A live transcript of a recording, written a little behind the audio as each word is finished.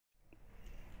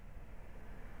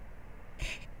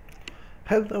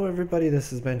Hello everybody,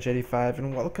 this is Bench85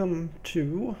 and welcome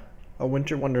to a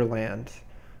Winter Wonderland.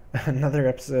 Another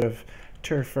episode of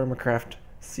TerraFirmaCraft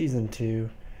Season 2.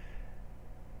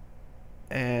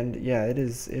 And yeah, it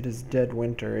is dead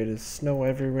winter. It is snow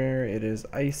everywhere, it is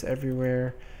ice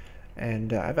everywhere.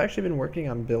 And I've actually been working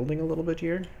on building a little bit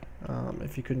here,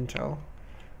 if you couldn't tell.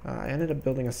 I ended up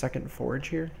building a second forge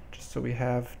here, just so we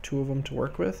have two of them to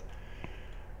work with.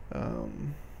 I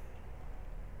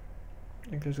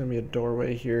think there's going to be a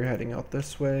doorway here heading out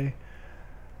this way.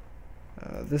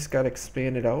 This got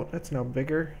expanded out. It's now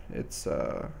bigger. It's,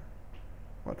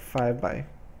 what, 5 by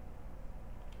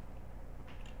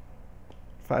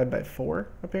 4,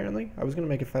 apparently. I was going to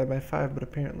make it 5 by 5, but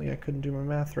apparently I couldn't do my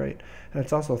math right. And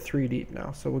it's also 3 deep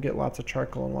now, so we'll get lots of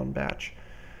charcoal in one batch.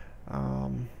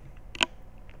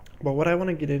 But what I want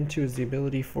to get into is the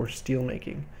ability for steel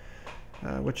making,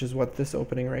 which is what this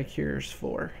opening right here is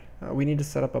for. We need to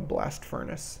set up a blast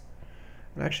furnace.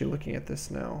 I'm actually looking at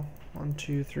this now. 1,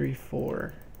 2, 3,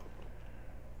 4.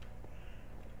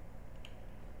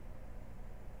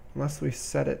 Unless we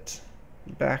set it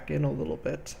back in a little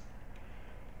bit.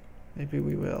 Maybe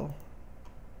we will.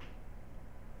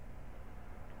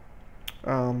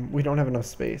 We don't have enough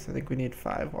space. I think we need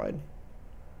 5 wide.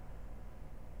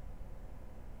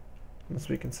 Unless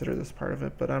we consider this part of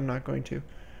it, but I'm not going to.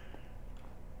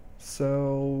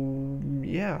 So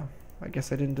yeah, I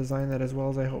guess I didn't design that as well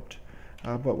as I hoped.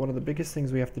 But one of the biggest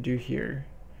things we have to do here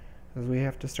is we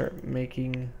have to start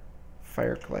making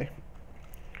fire clay.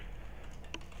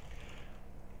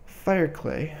 Fire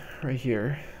clay, right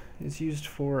here, is used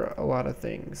for a lot of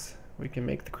things. We can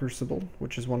make the crucible,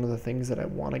 which is one of the things that I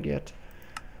want to get.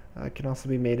 It can also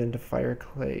be made into fire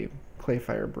clay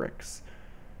fire bricks.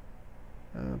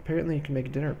 Apparently you can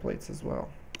make dinner plates as well.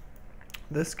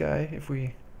 This guy, if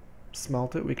we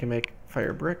smelt it, we can make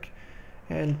fire brick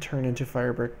and turn into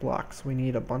fire brick blocks. We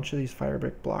need a bunch of these fire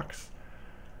brick blocks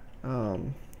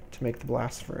to make the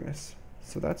blast furnace.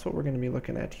 So that's what we're going to be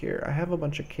looking at here. I have a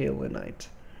bunch of kaolinite.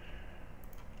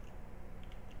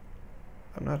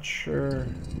 I'm not sure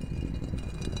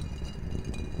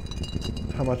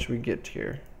how much we get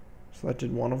here. So that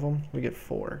did one of them. We get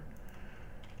 4.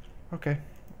 Okay.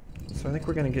 So I think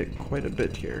we're going to get quite a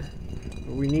bit here.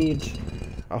 But we need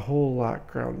a whole lot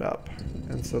ground up,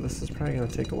 and so this is probably going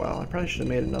to take a while. I probably should have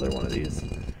made another one of these. As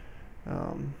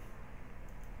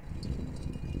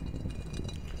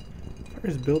far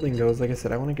as building goes, like I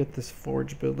said, I want to get this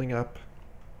forge building up,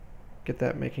 get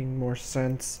that making more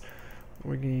sense.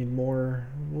 We need more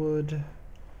wood.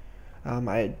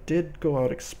 I did go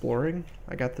out exploring.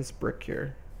 I got this brick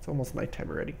here. It's almost nighttime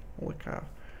already. Holy cow.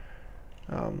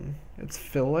 It's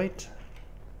phyllite.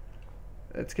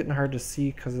 It's getting hard to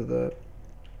see because of the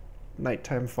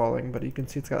nighttime falling, but you can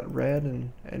see it's got red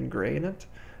and gray in it.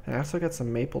 And I also got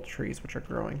some maple trees which are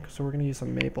growing, so we're going to use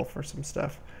some maple for some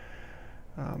stuff.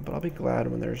 But I'll be glad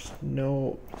when there's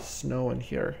no snow in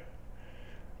here.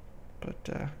 But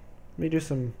let me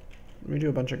do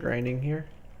a bunch of grinding here,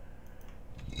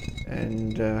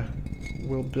 and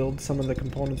we'll build some of the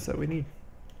components that we need.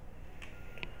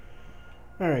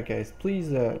 Alright guys,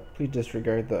 please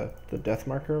disregard the death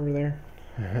marker over there.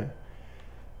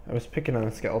 I was picking on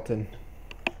a skeleton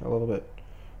a little bit.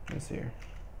 Let me see here.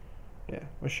 Yeah,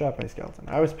 I was shot by a skeleton.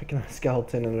 I was picking on a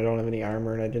skeleton and I don't have any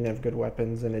armor and I didn't have good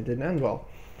weapons and it didn't end well.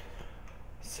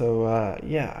 So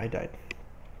yeah, I died.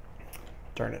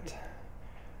 Darn it.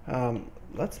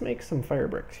 Let's make some fire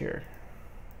bricks here.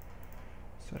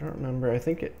 So I don't remember, I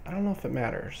don't know if it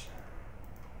matters.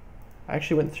 I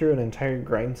actually went through an entire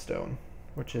grindstone,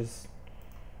 which is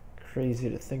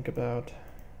crazy to think about.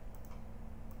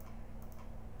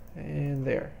 And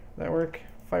there, that work?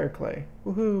 Fire clay,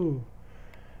 woohoo!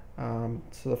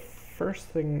 So the first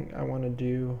thing I want to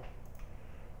do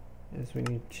is we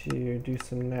need to do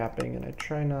some napping, and I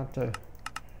try not to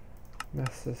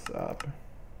mess this up.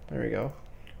 There we go.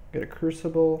 Get a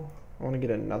crucible. I want to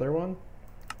get another one.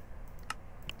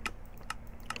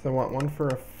 So I want one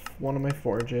for one of my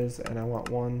forges, and I want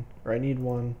one, or I need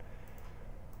one.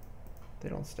 They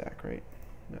don't stack, right?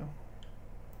 No.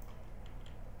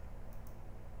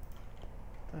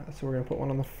 So we're going to put one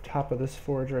on the top of this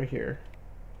forge right here.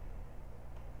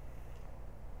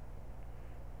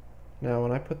 Now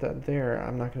when I put that there,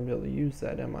 I'm not going to be able to use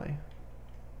that, am I?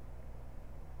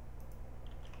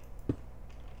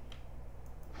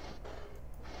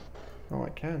 Oh, I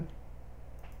can.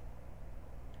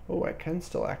 Oh, I can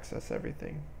still access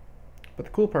everything. But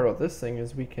the cool part about this thing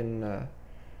is we can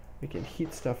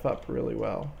heat stuff up really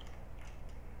well.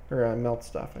 Or melt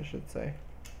stuff, I should say.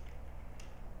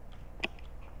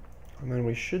 And then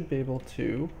we should be able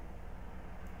to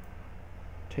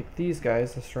take these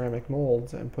guys, the ceramic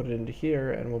molds, and put it into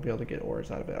here, and we'll be able to get ores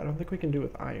out of it. I don't think we can do it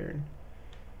with iron.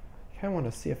 I kind of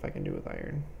want to see if I can do it with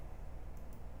iron.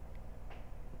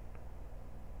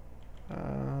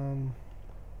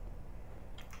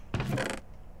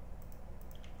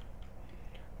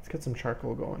 Let's get some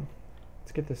charcoal going.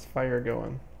 Let's get this fire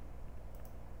going.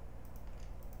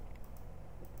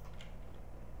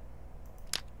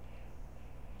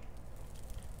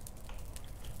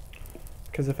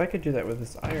 Because if I could do that with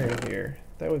this iron here,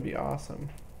 that would be awesome.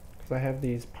 Because I have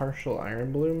these partial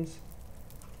iron blooms.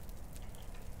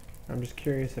 I'm just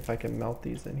curious if I can melt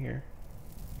these in here.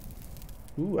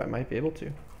 Ooh, I might be able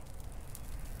to.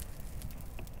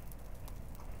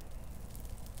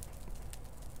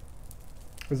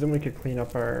 Because then we could clean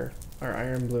up our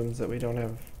iron blooms that we don't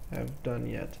have done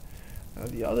yet.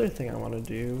 The other thing I want to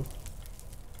do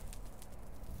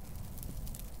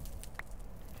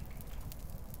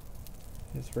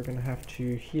is we're going to have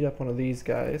to heat up one of these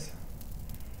guys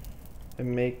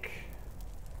and make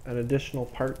an additional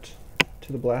part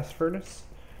to the blast furnace,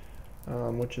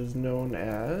 which is known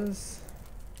as,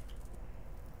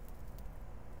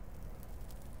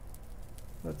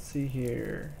 let's see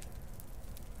here,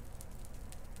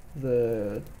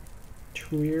 the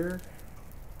Tuer,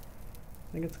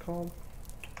 I think it's called.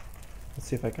 Let's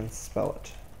see if I can spell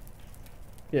it.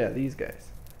 Yeah, these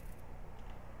guys.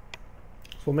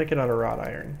 So we'll make it out of wrought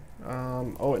iron.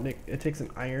 Oh, it takes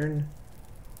an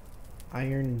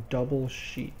iron double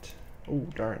sheet. Oh,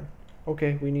 darn.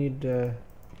 Okay, we need, we're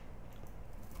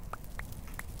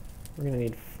gonna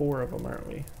need 4 of them, aren't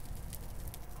we?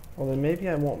 Well, then maybe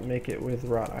I won't make it with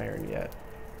wrought iron yet.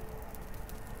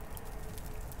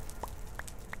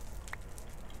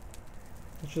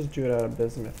 Let's just do it out of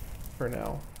bismuth for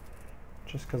now.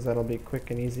 Just because that'll be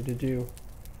quick and easy to do.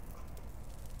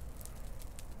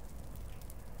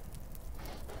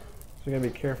 So we gotta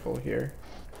be careful here,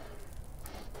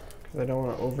 because I don't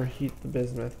want to overheat the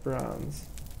bismuth bronze.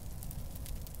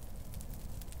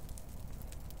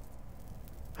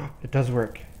 It does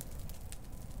work.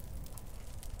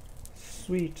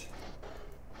 Sweet.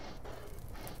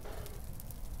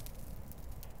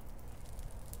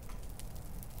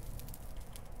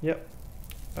 Yep.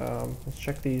 Let's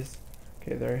check these.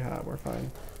 Okay, they're hot. We're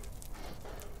fine.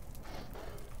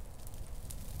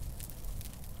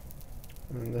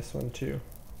 And then this one too.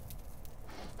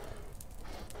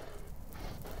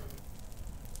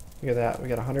 Look at that. We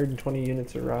got 120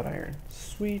 units of wrought iron.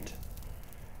 Sweet.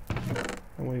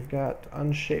 And we've got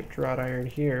unshaped wrought iron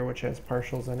here, which has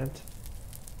partials in it.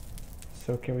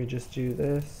 So can we just do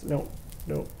this? Nope.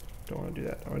 Nope. Don't want to do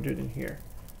that. I want to do it in here.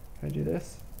 Can I do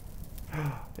this?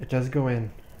 It does go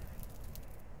in.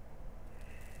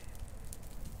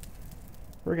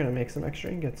 We're going to make some extra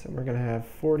ingots, and we're going to have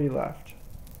 40 left.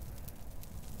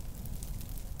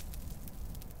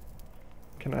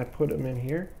 Can I put them in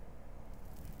here?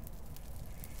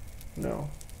 No.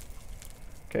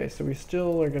 Okay, so we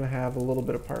still are going to have a little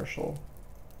bit of partial,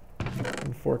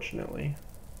 unfortunately.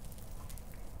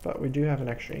 But we do have an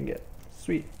extra ingot.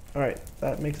 Sweet. Alright,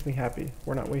 that makes me happy.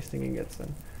 We're not wasting ingots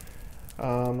then.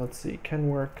 Let's see, can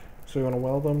work. So we want to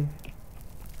weld them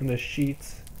into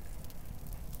sheets.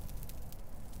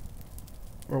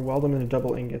 Or weld them into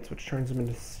double ingots, which turns them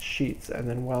into sheets, and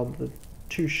then weld the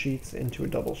 2 sheets into a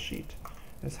double sheet,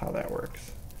 is how that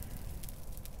works.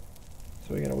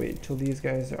 So we gotta wait till these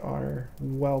guys are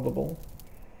weldable.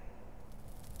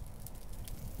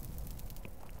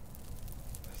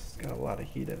 This has got a lot of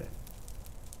heat in it.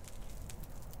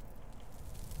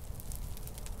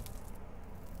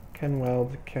 Can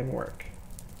weld, can work.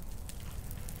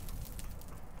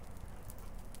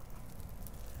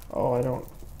 Oh,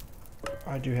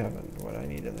 I do have what I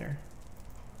need in there.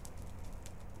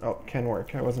 Oh, can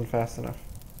work. I wasn't fast enough.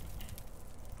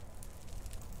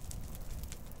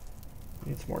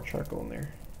 Need some more charcoal in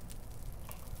there.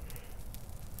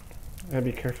 I gotta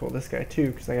be careful with this guy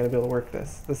too, because I gotta be able to work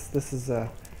this. This is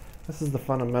the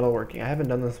fun of metalworking. I haven't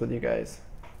done this with you guys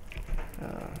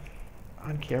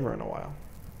on camera in a while.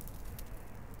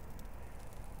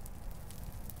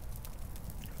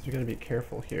 So we gotta be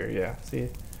careful here. Yeah, see,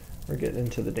 we're getting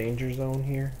into the danger zone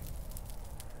here.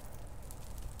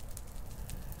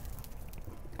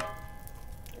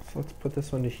 So let's put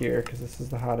this one to here because this is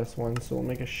the hottest one. So we'll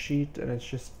make a sheet and it's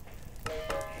just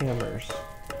hammers.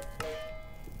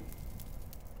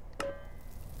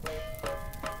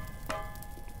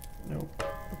 Nope.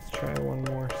 Let's try one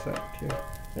more set too.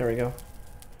 There we go.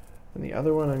 And the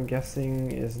other one I'm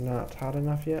guessing is not hot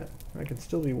enough yet. It can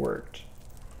still be worked.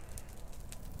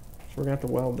 So we're gonna have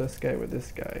to weld this guy with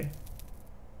this guy.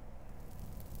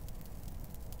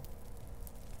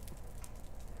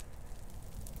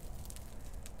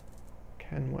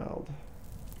 Can weld.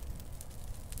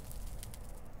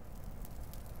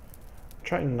 I'm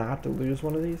trying not to lose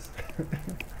one of these.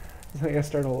 I gotta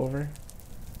start all over.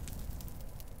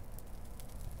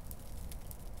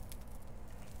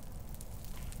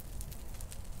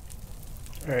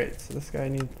 Alright, so this guy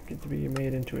needs to be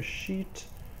made into a sheet.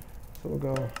 So we'll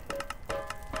go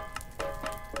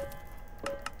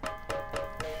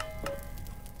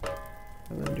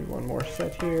and then do one more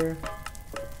set here.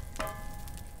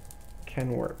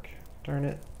 Can work. Darn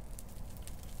it.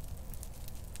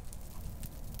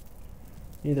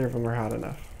 Neither of them are hot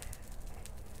enough.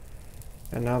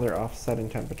 And now they're offset in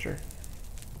temperature.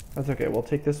 That's okay, we'll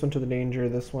take this one to the danger,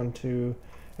 this one to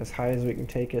as high as we can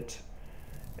take it,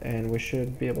 and we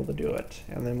should be able to do it.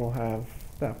 And then we'll have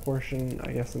that portion,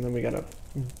 I guess, and then we gotta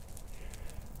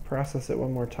process it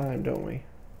one more time, don't we?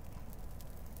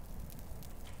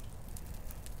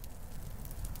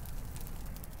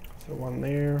 So one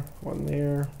there,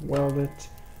 weld it,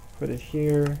 put it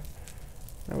here.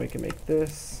 Now we can make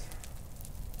this.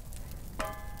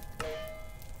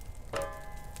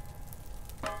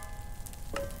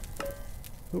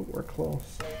 Ooh, we're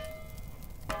close.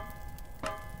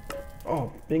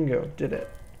 Oh, bingo, did it.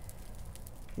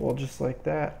 Well, just like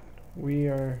that,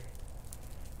 we're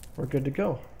good to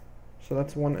go. So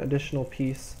that's one additional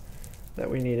piece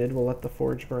that we needed. We'll let the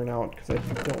forge burn out because I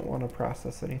don't want to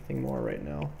process anything more right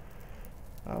now.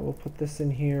 We'll put this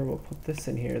in here, we'll put this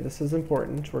in here. This is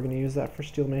important, we're going to use that for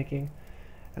steel making.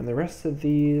 And the rest of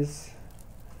these,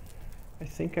 I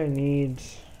think I need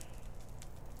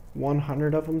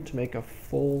 100 of them to make a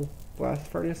full blast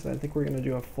furnace, and I think we're going to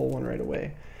do a full one right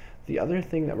away. The other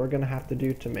thing that we're going to have to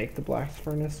do to make the blast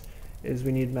furnace is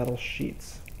we need metal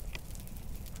sheets.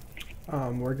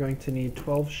 We're going to need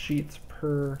 12 sheets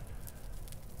per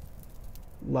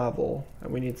level,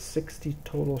 and we need 60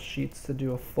 total sheets to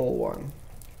do a full one.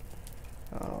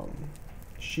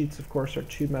 Sheets, of course, are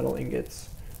 2 metal ingots,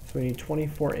 so we need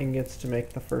 24 ingots to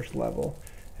make the first level,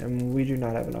 and we do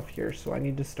not have enough here, so I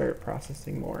need to start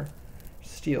processing more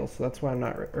steel, so that's why I'm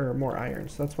not, or more iron,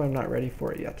 so that's why I'm not ready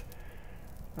for it yet.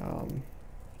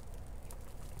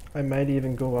 I might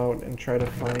even go out and try to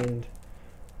find,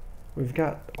 we've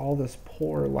got all this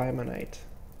poor limonite.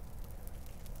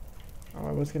 Oh,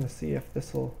 I was gonna see if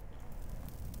this'll,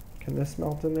 can this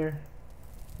melt in there?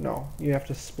 No, you have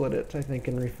to split it, I think,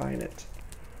 and refine it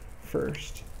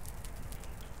first.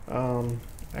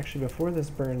 Actually, before this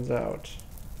burns out,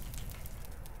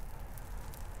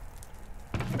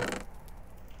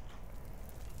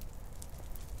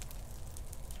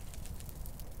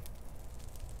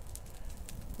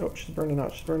 oh, she's burning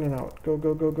out, she's burning out. Go,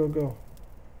 go, go, go, go.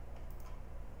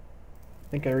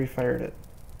 I think I refired it.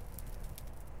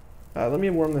 Let me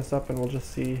warm this up and we'll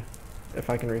just see if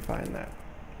I can refine that.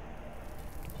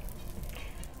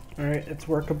 Alright, it's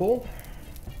workable.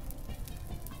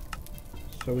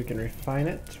 So we can refine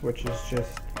it, which is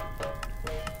just...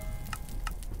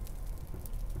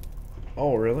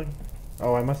 Oh, really?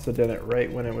 Oh, I must have done it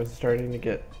right when it was starting to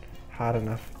get hot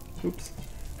enough. Oops.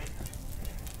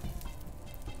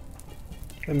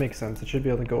 That makes sense. It should be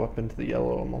able to go up into the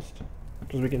yellow almost.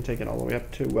 Because we can take it all the way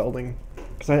up to welding.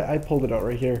 Because I pulled it out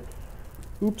right here.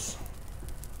 Oops.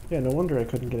 Yeah, no wonder I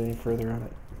couldn't get any further on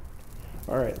it.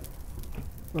 Alright.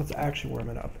 Let's actually warm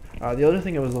it up. The other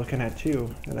thing I was looking at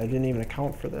too, and I didn't even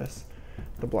account for this,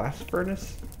 the blast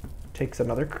furnace takes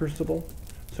another crucible,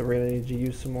 so we're going to need to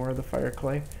use some more of the fire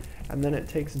clay, and then it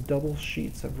takes double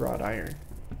sheets of wrought iron.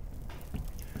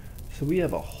 So we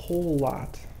have a whole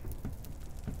lot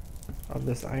of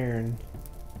this iron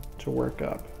to work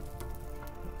up.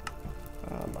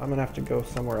 I'm going to have to go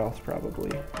somewhere else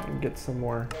probably and get some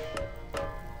more.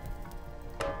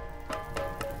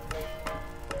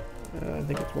 I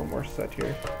think it's one more set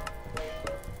here.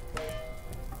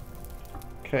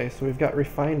 Okay, so we've got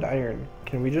refined iron.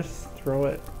 Can we just throw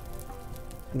it?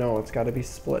 No, it's got to be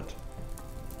split.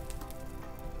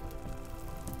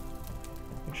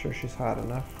 Make sure she's hot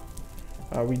enough.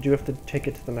 We do have to take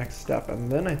it to the next step, and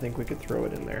then I think we could throw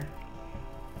it in there.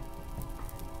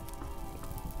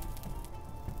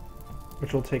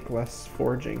 Which will take less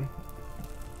forging.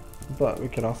 But we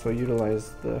could also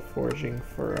utilize the forging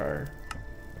for our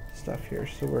stuff here.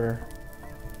 So we're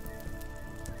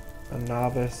a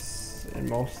novice in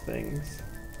most things.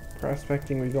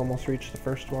 Prospecting, we've almost reached the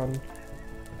first one.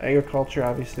 Agriculture,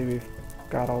 obviously we've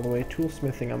got all the way.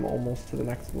 Toolsmithing, I'm almost to the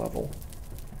next level.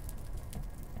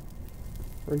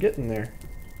 We're getting there.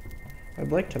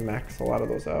 I'd like to max a lot of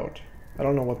those out. I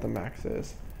don't know what the max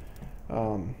is.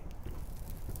 So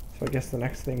I guess the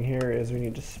next thing here is we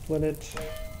need to split it.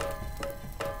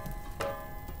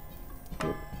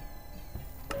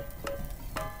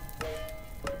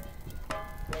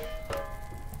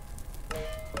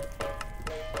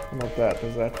 that?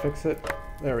 Does that fix it?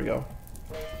 There we go.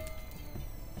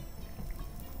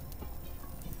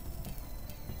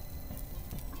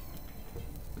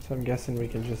 So I'm guessing we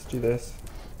can just do this.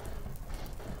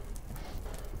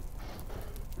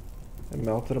 And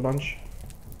melt it a bunch.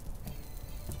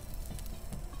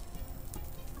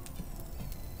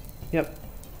 Yep.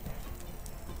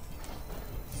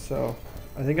 So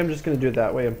I think I'm just going to do it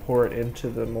that way and pour it into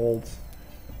the molds,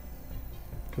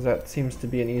 because that seems to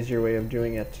be an easier way of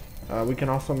doing it. We can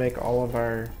also make all of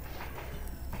our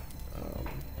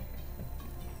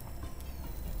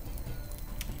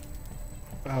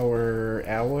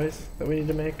alloys that we need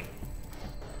to make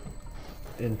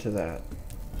into that,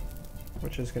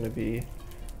 which is going to be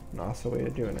an awesome way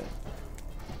of doing it.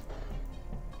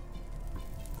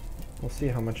 We'll see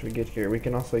how much we get here. We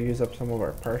can also use up some of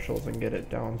our partials and get it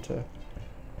down to...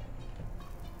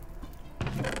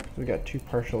 We got 2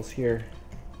 partials here.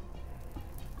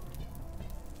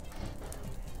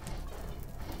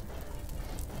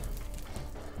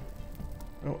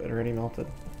 Oh, it already melted.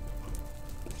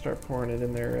 Start pouring it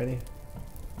in there already.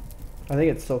 I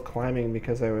think it's still climbing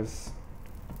because I was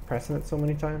pressing it so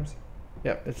many times.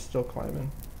 Yep, it's still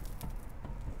climbing.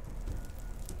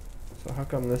 So how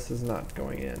come this is not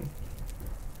going in?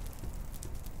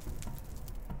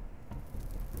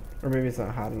 Or maybe it's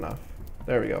not hot enough.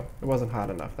 There we go. It wasn't hot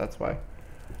enough, that's why.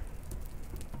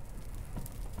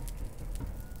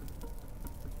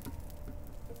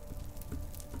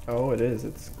 Oh, it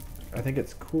is. I think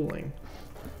it's cooling.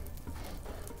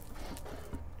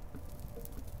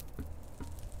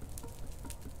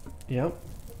 Yep.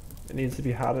 It needs to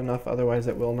be hot enough, otherwise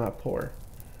it will not pour.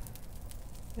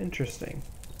 Interesting.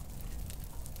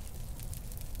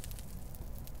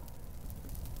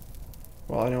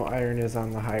 Well, I know iron is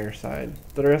on the higher side.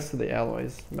 The rest of the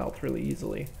alloys melt really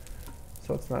easily,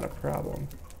 so it's not a problem.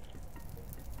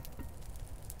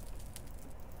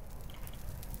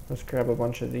 Let's grab a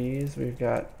bunch of these. We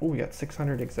got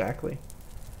 600 exactly.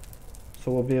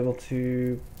 So we'll be able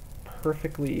to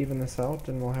perfectly even this out,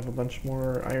 and we'll have a bunch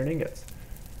more iron ingots.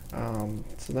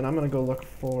 So then I'm going to go look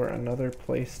for another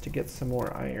place to get some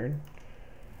more iron.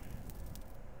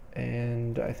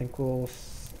 And I think we'll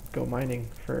go mining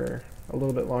for a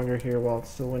little bit longer here while it's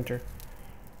still winter.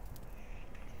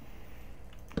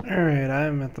 Alright,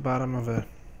 I'm at the bottom of a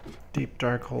deep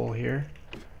dark hole here.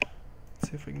 Let's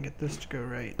see if we can get this to go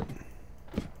right.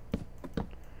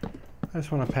 I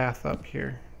just want to path up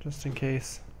here, just in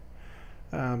case.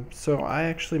 So I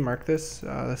actually marked this.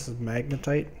 This is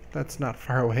magnetite. That's not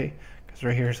far away, because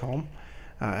right here is home.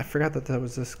 I forgot that that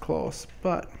was this close,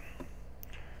 but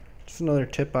just another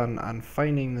tip on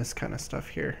finding this kind of stuff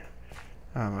here.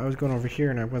 I was going over here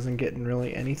and I wasn't getting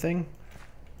really anything.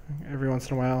 Every once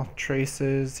in a while,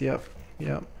 traces, yep.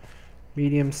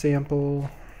 Medium sample,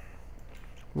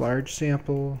 large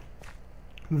sample,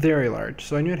 very large.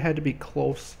 So I knew it had to be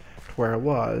close to where I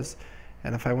was,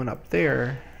 and if I went up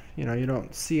there, you know, you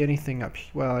don't see anything up,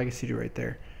 well, I guess you do right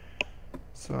there.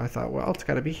 So I thought, well, it's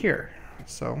got to be here.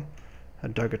 So I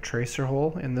dug a tracer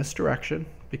hole in this direction,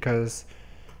 because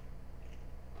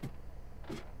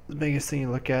the biggest thing you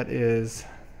look at is,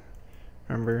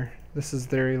 remember, this is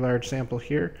very large sample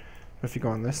here, but if you go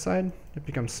on this side, it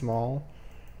becomes small,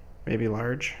 maybe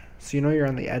large. So you know you're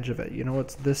on the edge of it. You know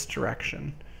it's this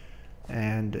direction,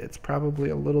 and it's probably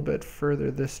a little bit further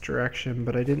this direction,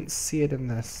 but I didn't see it in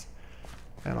this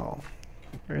at all,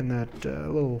 or in that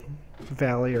little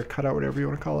valley or cutout, whatever you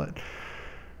want to call it.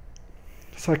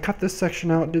 So I cut this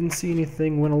section out, didn't see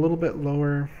anything, went a little bit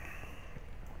lower,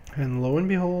 and lo and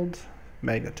behold,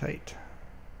 magnetite.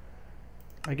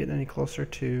 I get any closer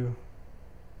to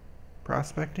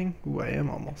prospecting? Ooh, I am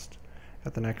almost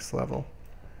at the next level.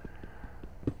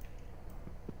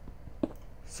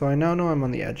 So I now know I'm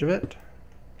on the edge of it.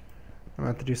 I'm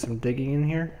going to have to do some digging in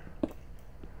here.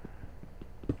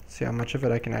 See how much of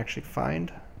it I can actually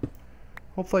find.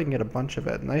 Hopefully I can get a bunch of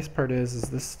it. The nice part is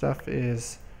this stuff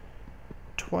is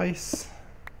twice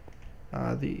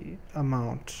the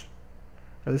amount.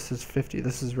 Or this is 50,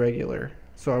 this is regular.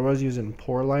 So I was using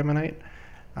poor limonite.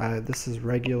 This is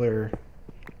regular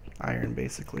iron,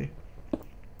 basically.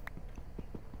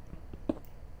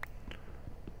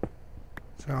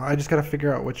 So I just gotta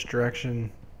figure out which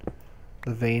direction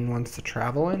the vein wants to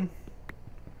travel in,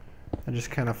 and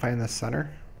just kind of find the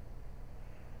center.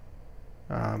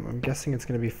 I'm guessing it's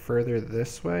gonna be further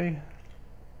this way,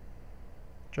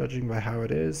 judging by how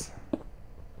it is.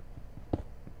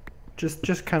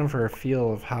 Just kind of for a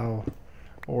feel of how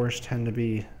ores tend to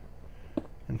be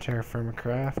in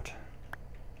TerraFirmaCraft,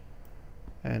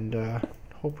 and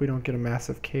hope we don't get a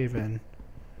massive cave-in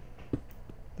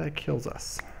that kills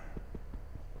us.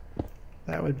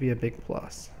 That would be a big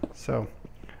plus. So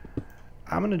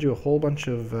I'm gonna do a whole bunch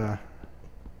of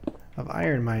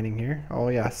iron mining here. Oh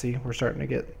yeah, see, we're starting to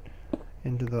get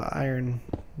into the iron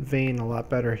vein a lot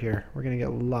better here. We're gonna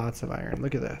get lots of iron.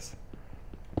 Look at this.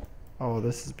 Oh,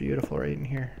 this is beautiful right in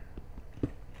here.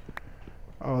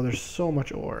 Oh, there's so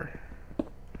much ore.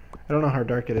 I don't know how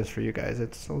dark it is for you guys.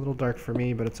 It's a little dark for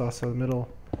me, but it's also the middle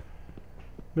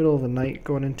of the night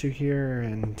going into here,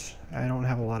 and I don't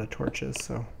have a lot of torches,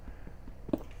 so.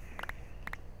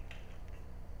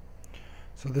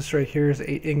 So this right here is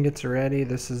 8 ingots already.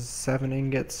 This is 7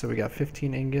 ingots, so we got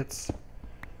 15 ingots.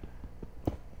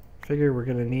 Figure we're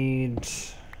gonna need,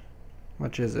 how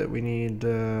much is it? We need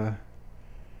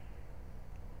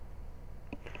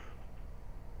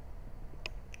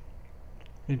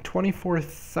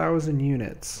 24,000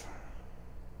 units.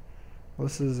 Well,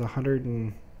 this is 100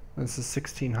 and this is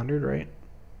 1600, right?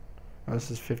 Oh,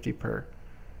 this is 50 per.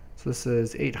 So this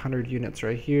is 800 units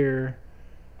right here.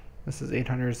 This is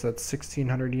 800, so that's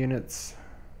 1600 units.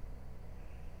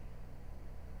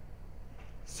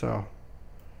 So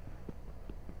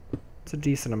it's a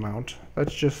decent amount.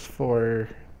 That's just for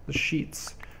the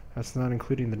sheets. That's not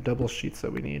including the double sheets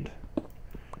that we need.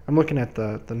 I'm looking at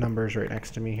the numbers right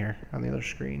next to me here on the other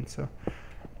screen, so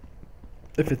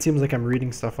if it seems like I'm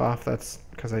reading stuff off, that's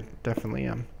because I definitely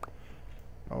am.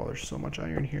 Oh, there's so much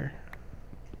iron here.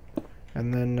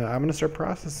 And then I'm gonna start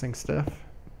processing stuff.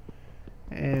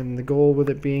 And the goal with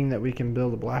it being that we can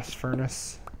build a blast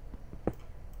furnace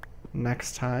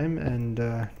next time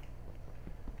and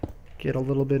get a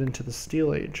little bit into the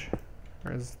steel age,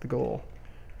 is the goal.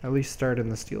 At least start in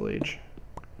the steel age.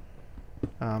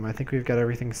 I think we've got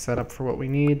everything set up for what we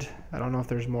need. I don't know if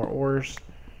there's more ores.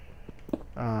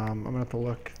 I'm gonna have to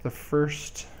look. The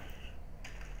first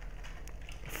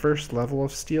level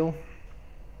of steel,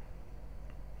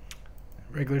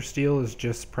 regular steel, is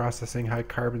just processing high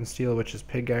carbon steel, which is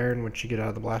pig iron, which you get out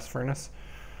of the blast furnace,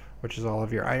 which is all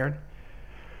of your iron.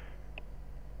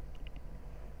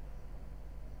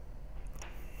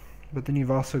 But then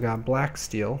you've also got black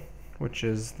steel, which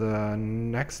is the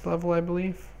next level, I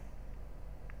believe,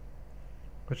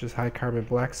 which is high carbon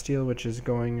black steel, which is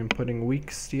going and putting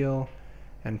weak steel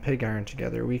and pig iron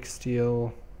together. Weak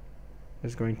steel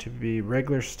is going to be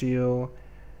regular steel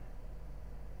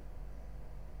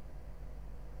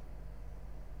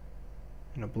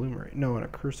in a bloomery. No, in a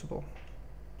crucible.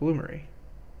 Bloomery.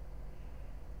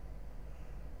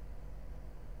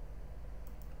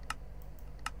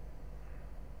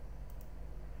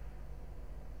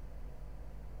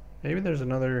 Maybe there's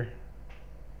another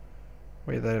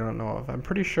way that I don't know of. I'm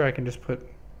pretty sure I can just put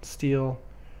steel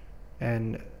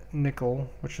and nickel,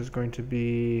 which is going to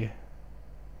be,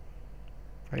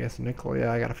 I guess, nickel.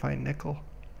 Yeah, I gotta find nickel.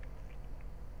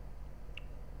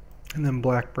 And then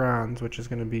black bronze, which is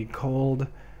going to be gold,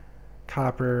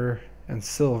 copper, and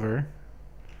silver.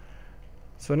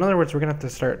 So in other words, we're going to have to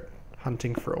start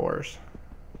hunting for ores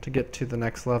to get to the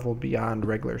next level beyond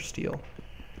regular steel.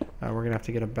 We're going to have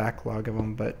to get a backlog of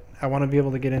them, but I want to be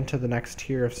able to get into the next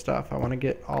tier of stuff. I want to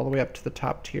get all the way up to the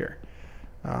top tier.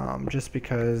 Just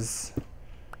because,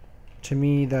 to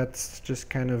me, that's just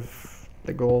kind of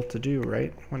the goal to do,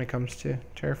 right? When it comes to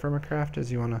TerraFirmaCraft,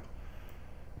 is you want to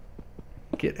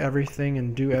get everything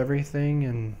and do everything,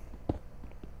 and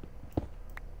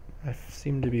I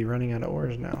seem to be running out of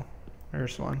ores now.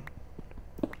 There's one.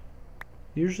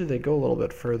 Usually they go a little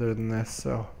bit further than this,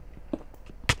 so.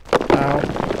 Ow.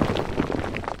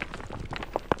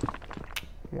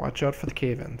 Watch out for the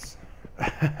cave-ins.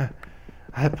 I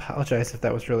apologize if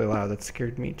that was really loud. That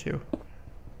scared me too.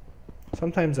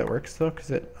 Sometimes that works though,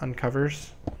 because it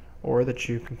uncovers ore that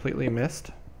you completely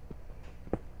missed.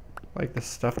 Like the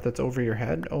stuff that's over your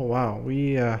head. Oh wow,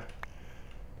 we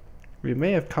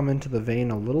may have come into the vein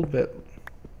a little bit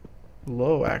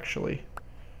low actually.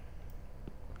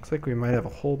 Looks like we might have a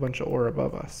whole bunch of ore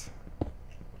above us.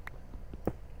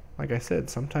 Like I said,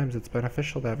 sometimes it's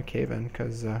beneficial to have a cave-in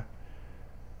because it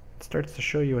starts to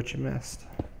show you what you missed.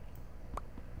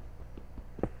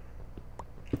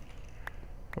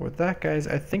 But with that, guys,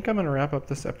 I think I'm going to wrap up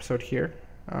this episode here.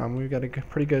 We've got a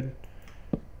pretty good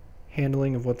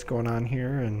handling of what's going on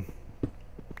here, and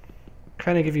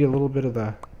kind of give you a little bit of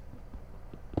the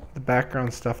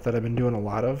background stuff that I've been doing a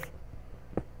lot of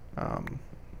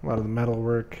the metal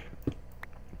work.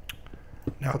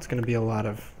 Now it's going to be a lot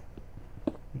of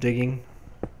digging,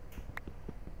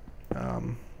 a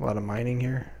lot of mining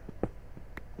here,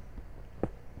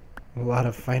 a lot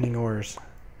of finding ores.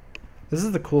 This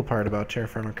is the cool part about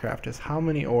TerraFirmaCraft, is how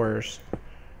many ores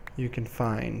you can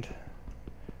find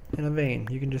in a vein.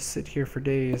 You can just sit here for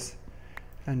days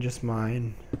and just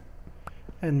mine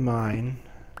and mine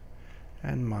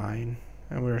and mine.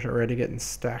 And we're already getting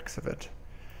stacks of it.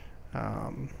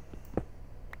 I'll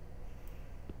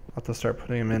have to start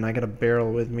putting them in. I got a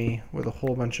barrel with me with a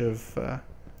whole bunch of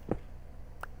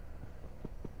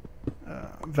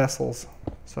vessels,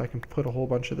 so I can put a whole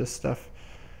bunch of this stuff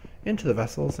into the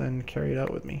vessels and carry it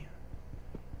out with me.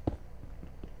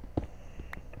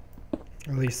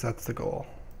 At least that's the goal.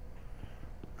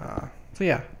 So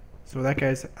yeah, so with that,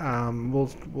 guys,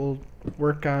 we'll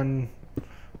work on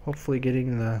hopefully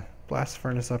getting the blast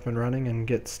furnace up and running and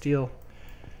get steel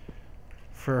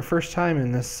for our first time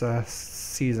in this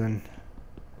season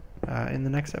in the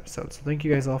next episode. So thank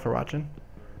you guys all for watching.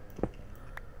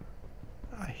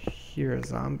 I hear a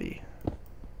zombie.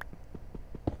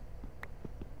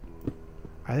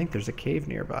 I think there's a cave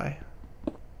nearby.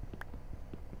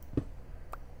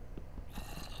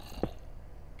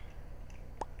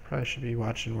 Probably should be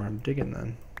watching where I'm digging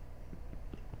then,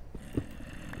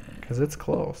 because it's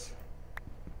close.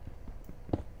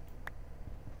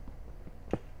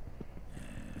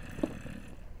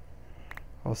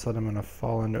 All of a sudden I'm gonna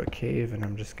fall into a cave and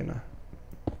I'm just gonna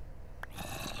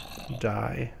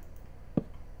die.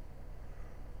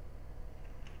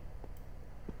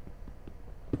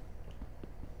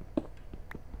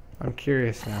 I'm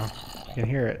curious now. I can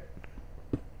hear it.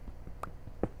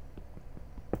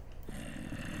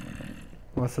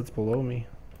 Unless it's below me.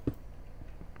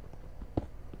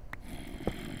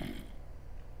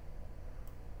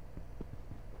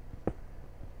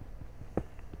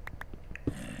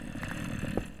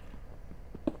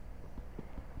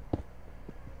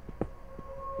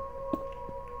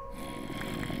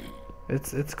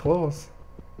 It's close.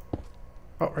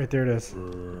 Oh, right there it is.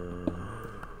 Look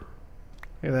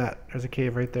at that. There's a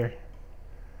cave right there.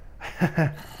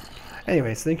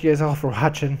 Anyways, thank you guys all for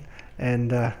watching,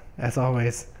 and as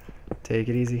always, take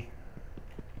it easy.